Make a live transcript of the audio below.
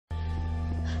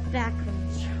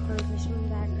backrooms. We're using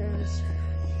backrooms.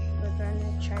 We're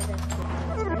gonna try to get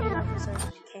as many levels as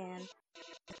we can.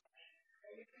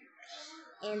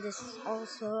 And this is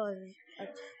also a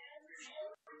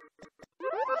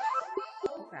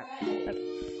crap.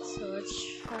 Okay, so let's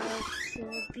try to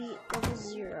beat level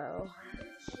 0.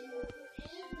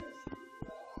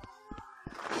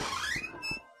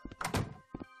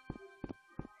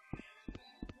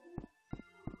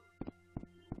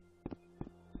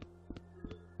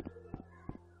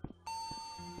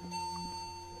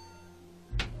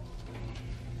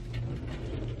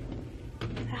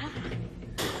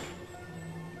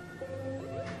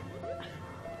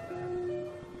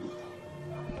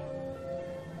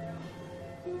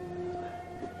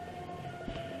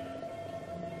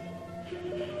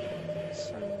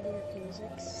 Some weird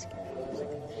music, scary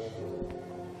music.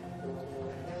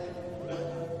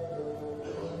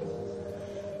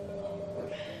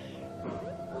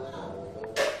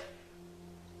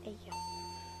 Hey, yo.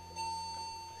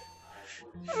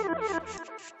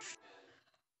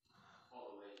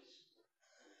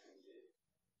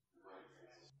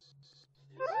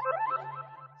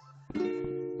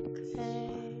 Okay,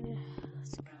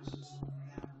 let's go.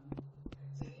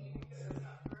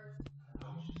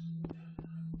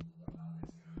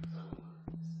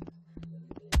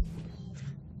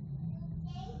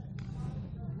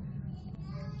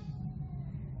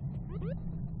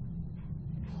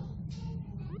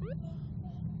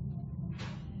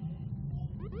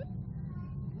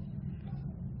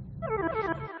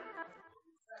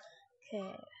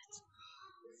 Okay.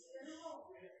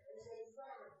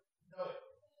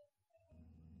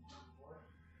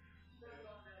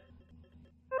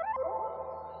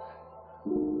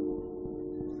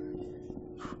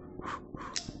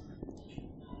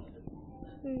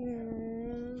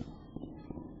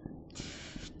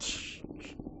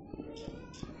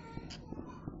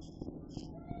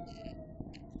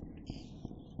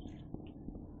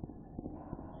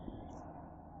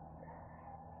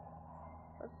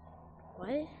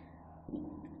 What?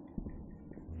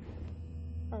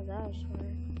 Oh, that was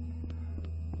weird.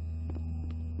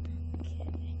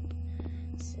 Okay.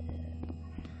 So.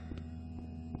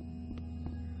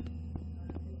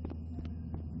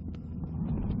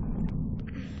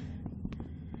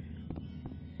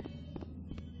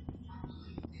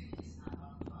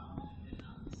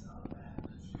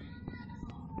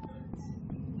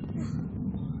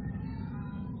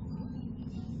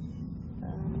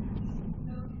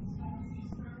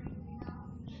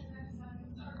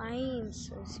 I am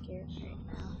so scared right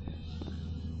now.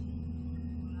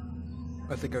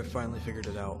 I think I finally figured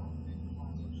it out.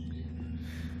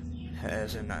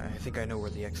 As in, I think I know where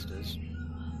the exit is.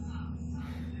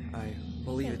 I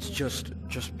believe it's just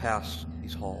past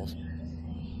these halls.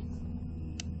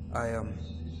 I'm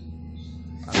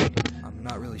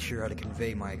not really sure how to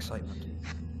convey my excitement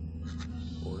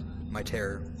or my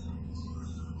terror,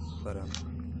 but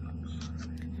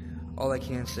all I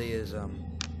can say is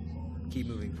keep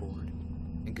moving forward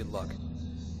and good luck.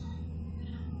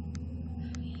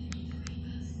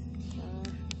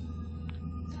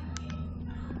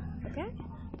 Okay.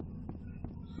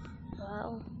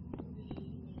 Well,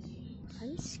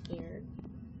 I'm scared,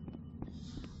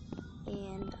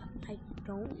 and I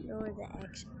don't know where the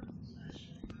exit is.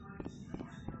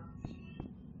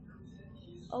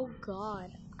 Oh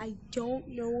God, I don't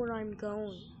know where I'm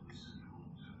going.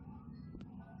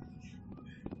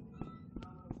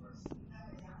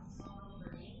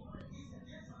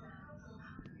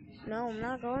 No, I'm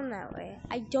not going that way.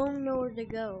 I don't know where to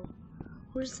go.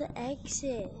 Where's the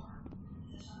exit?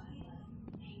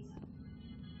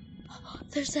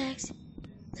 There's the exit.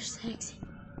 There's the exit.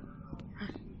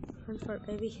 Run for it,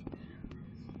 baby.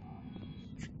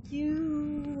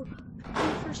 You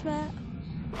first map.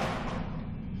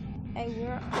 Hey,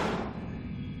 we're.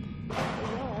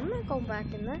 Hey, yo, I'm not going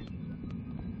back in there.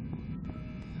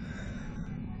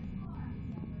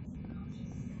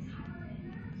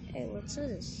 Hey, what's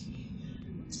this?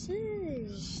 What's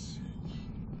this?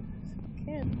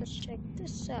 Okay, let's check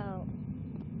this out.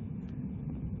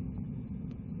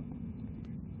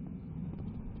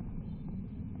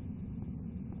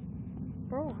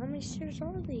 Bro, how many stairs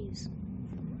are these?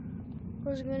 I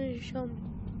was gonna show me.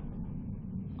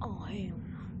 Oh, hell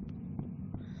no.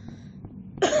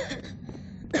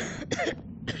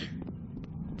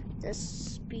 Let's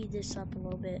speed this up a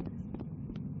little bit.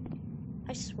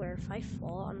 I swear, if I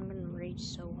fall, I'm gonna rage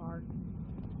so hard.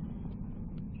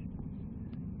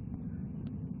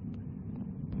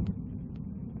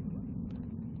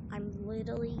 I'm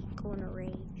literally gonna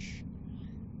rage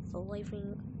the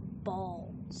living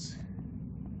balls.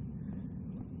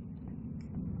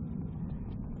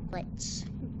 Let's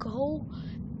go,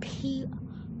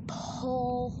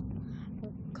 people.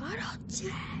 God, I'll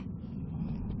die.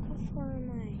 How far am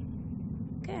I?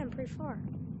 Okay, I'm pretty far.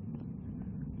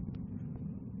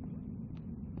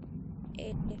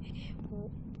 It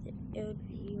would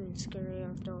be even scarier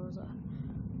if there was a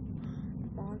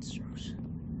monsters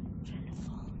trying to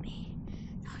follow me.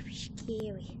 That would be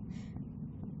scary.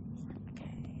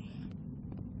 Okay.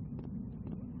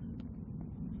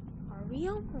 Are we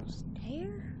almost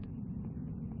there?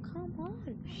 Come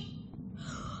on.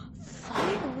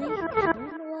 Finally, we're on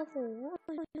level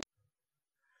 1.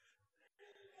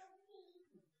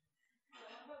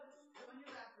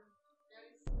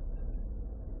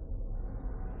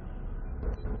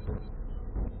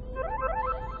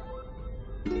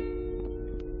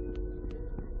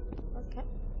 Okay.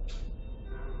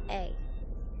 Hey,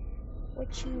 what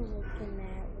you looking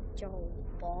at with your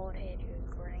bald head, your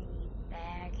grainy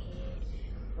bag head,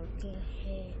 looking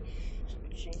head,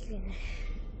 shaking?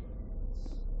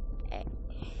 Hey.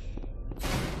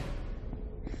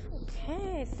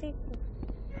 Okay, I think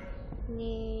we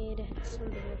need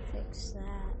somebody to fix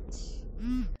that.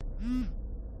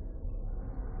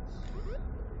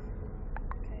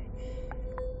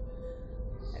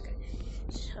 Okay,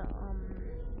 so,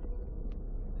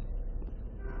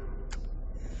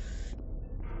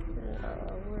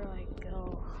 where do I go?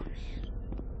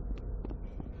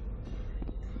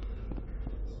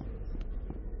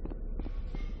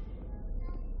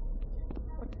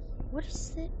 What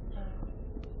is it?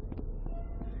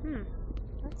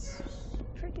 That's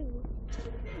pretty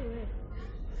weird.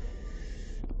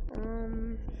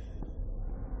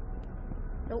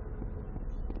 Nope.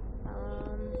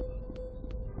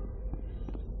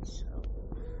 So,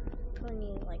 probably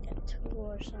need like a tool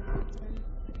or something.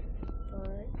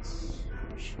 But,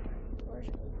 where do I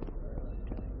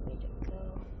need to go?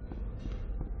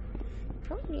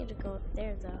 Probably need to go up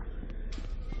there though.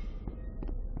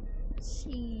 Let's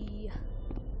see.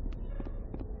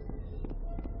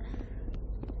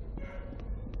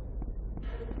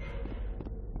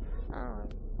 Oh,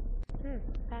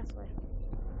 pathway.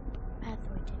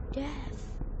 Pathway to death.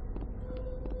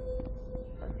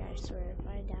 Okay, I swear, if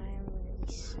I die, I'm gonna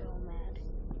be so mad.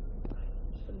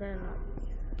 It better not.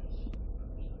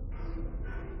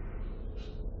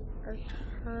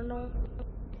 Eternal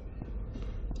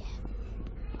death.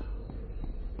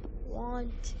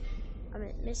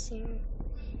 Missing.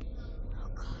 Oh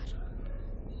God.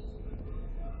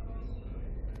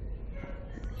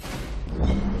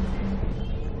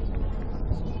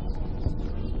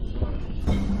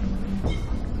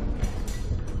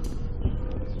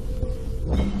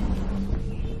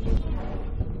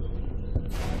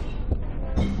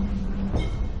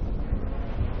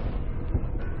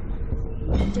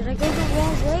 Did I go the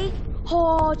wrong way?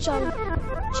 Oh,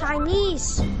 Chinese.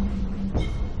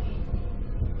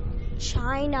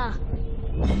 China.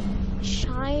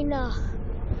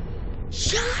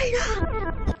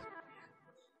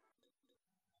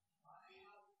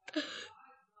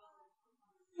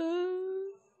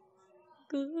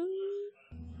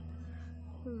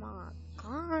 Oh my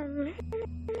God.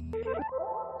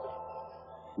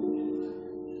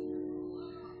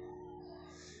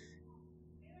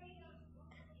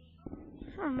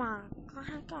 Oh my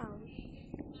God.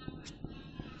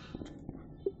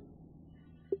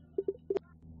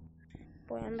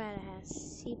 Boy, I'm about to have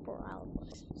C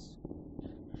paralysis.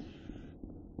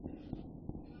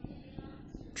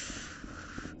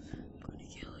 I'm gonna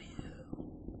kill you.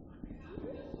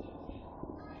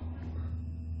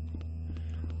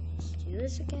 Let's do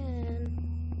this again.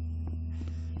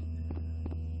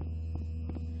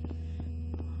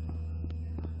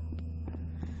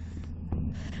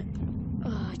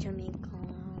 Oh, Jamaica.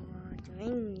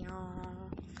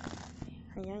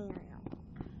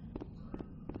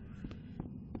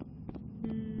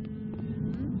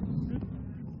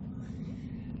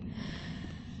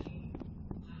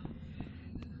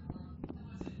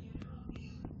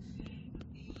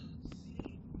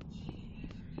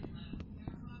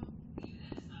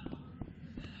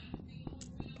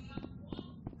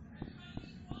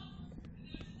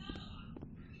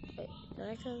 Wait, did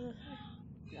I kill this?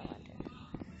 No, I didn't.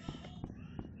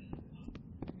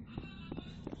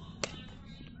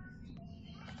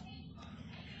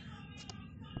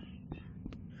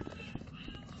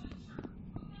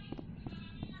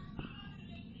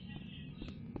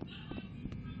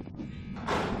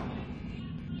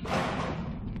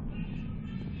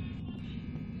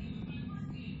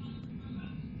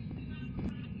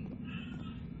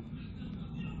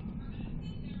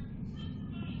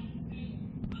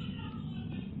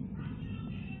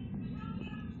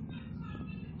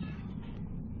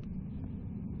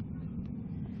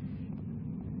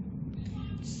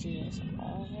 see this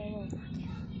all over again.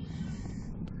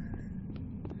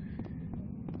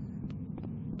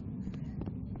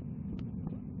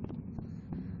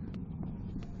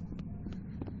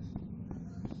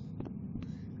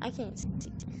 I can't see.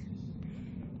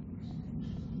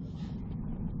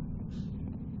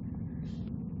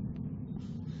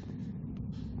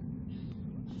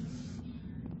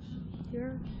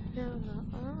 You're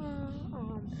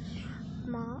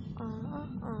my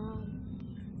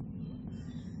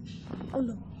Oh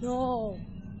no, no!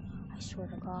 I swear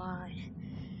to God.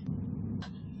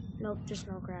 Nope, there's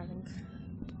no grabbing.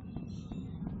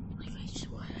 Like, I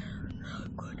swear,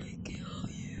 I'm gonna kill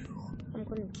you. I'm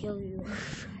gonna kill you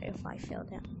if I fail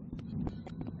down.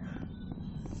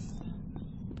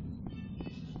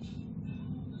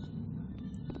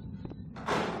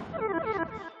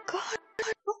 God!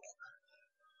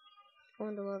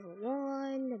 Going to level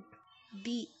 1.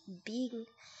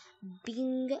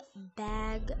 Bing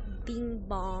bag bing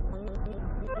bong.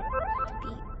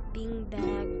 Bing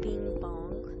bag bing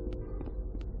bong.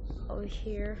 Over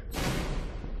here.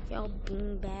 Yo,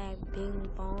 bing bag bing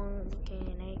bong.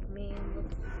 Looking at me.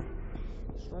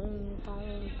 Bong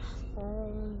bong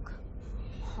bong.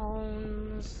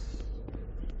 Homes.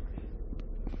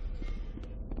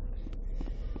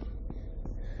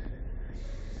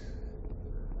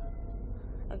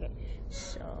 Okay,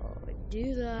 so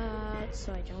do that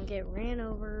so I don't get ran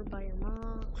over by your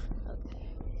mom. Okay.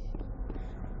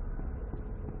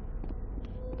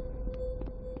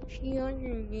 She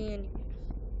understands.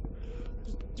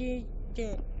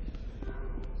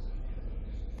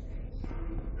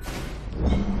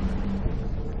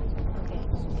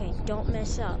 Okay, don't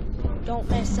mess up. Don't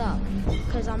mess up.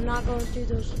 Because I'm not going through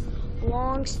those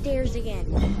long stairs again.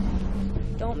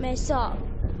 Don't mess up.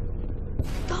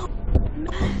 Don't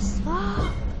mess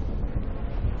up.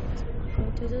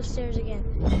 Going through those stairs again.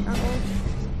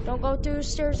 Don't go through the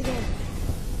stairs again.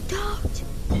 Don't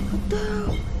go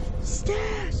through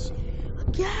stairs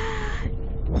again.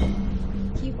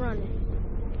 Keep running.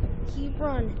 Keep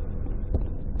running.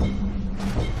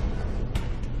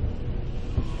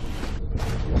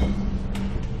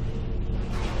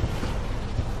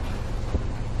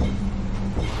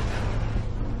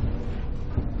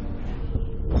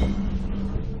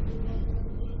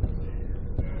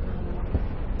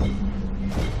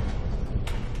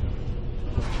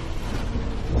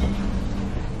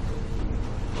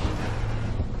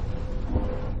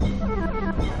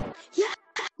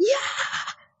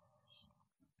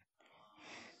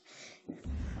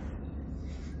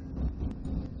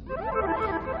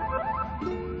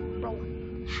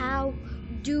 How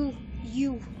do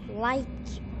you like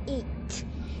it,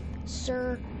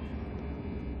 sir?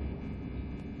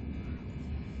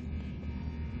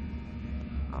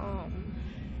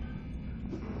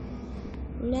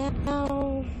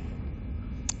 Now,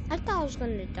 I thought I was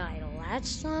gonna die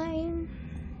last time.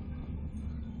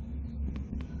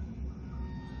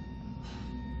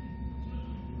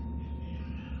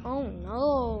 Oh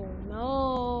no,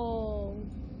 no.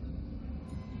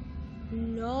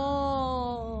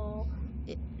 No.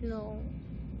 No.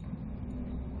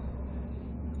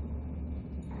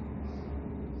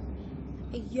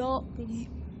 Yo,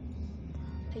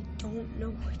 I don't know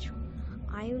which one.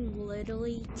 I am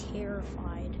literally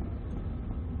terrified.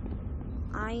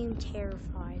 I am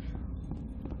terrified.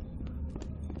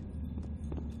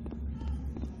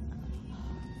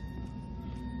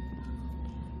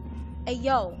 Hey,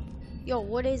 yo,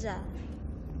 what is that?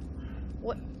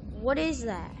 What is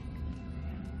that?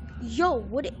 Yo,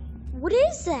 what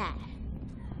is that?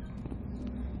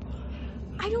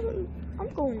 I'm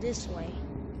going this way.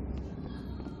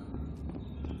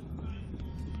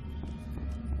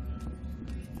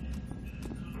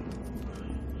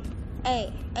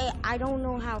 Hey, I don't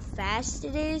know how fast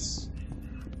it is.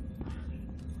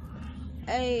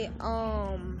 Hey,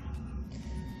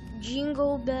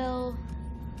 Jingle Bell,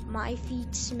 my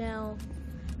feet smell.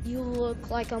 You look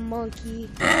like a monkey.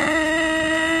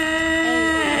 Hey,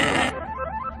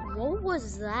 what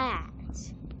was that?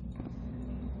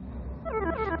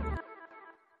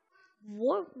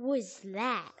 What was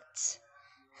that?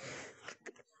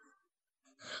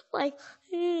 Like,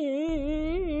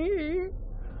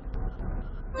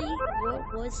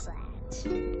 what was that?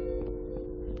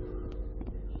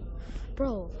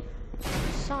 Bro,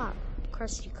 stop.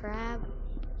 Krusty Krab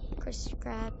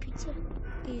pizza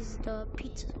is the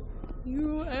pizza.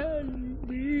 You and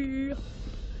me.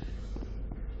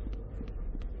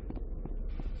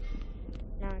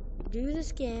 Now do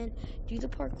this again. Do the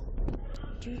parkour.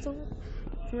 Do the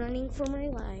running for my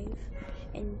life.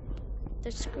 And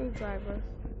the screwdriver.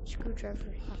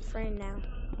 Screwdriver, my friend now.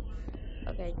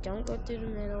 Okay, don't go through the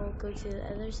middle. Go to the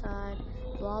other side.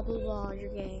 Blah, blah, blah.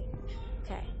 You're gay.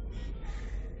 Okay.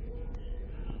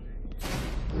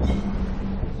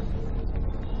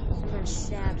 I'm gonna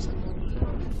stab someone.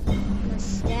 I'm gonna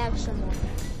stab someone.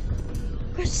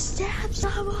 I'm gonna stab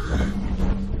someone!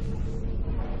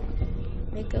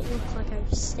 Make it look like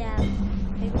I've stabbed.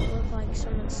 Make it look like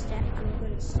someone stabbed. I'm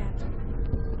gonna stab someone.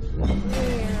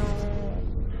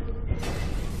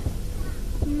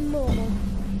 Mama.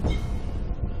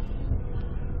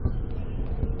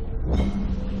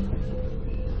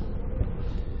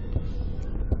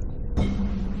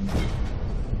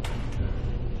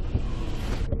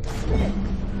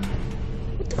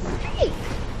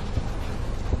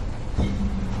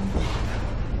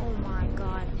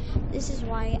 This is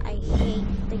why I hate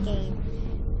the game.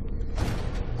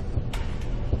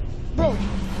 Bro!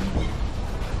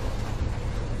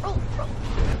 Bro!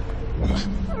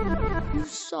 You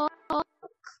suck!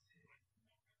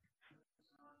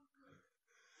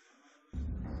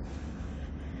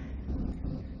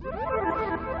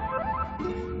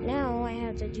 Now I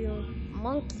have to do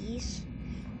monkeys.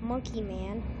 Monkey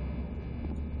man.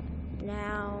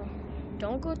 Now,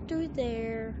 don't go through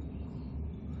there.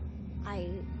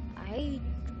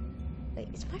 Wait,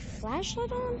 is my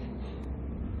flashlight on?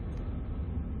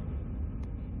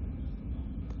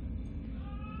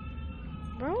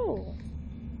 Bro.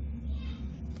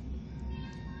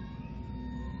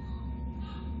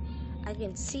 I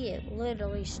can see it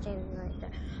literally standing right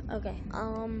there. Okay,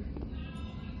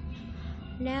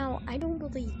 now I don't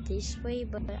believe this way,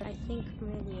 but I think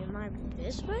maybe it might be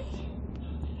this way?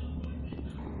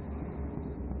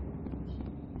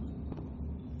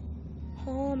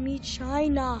 Oh, me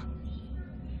China.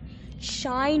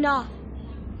 China.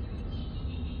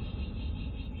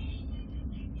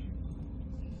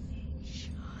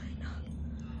 China.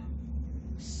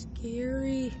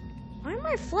 Scary. Why is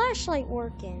my flashlight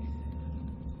working?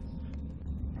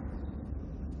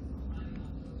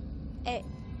 Hey.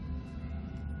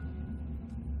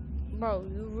 Bro,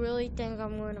 you really think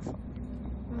I'm gonna... Oh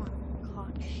my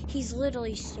god. He's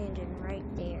literally standing right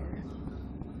there.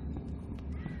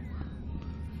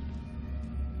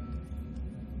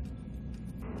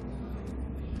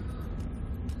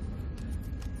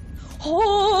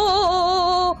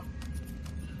 Oh!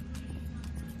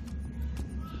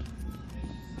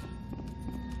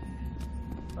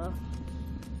 Oh.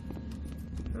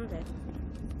 I'm dead.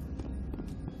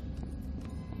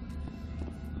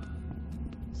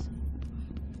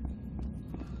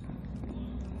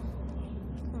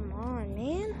 Come on,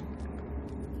 man.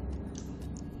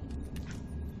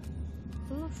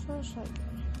 I'm a flashlight.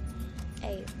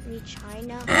 Hey, me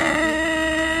China.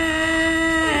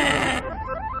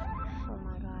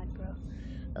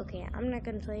 Okay, I'm not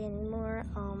gonna play anymore.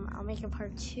 I'll make a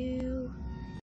part 2.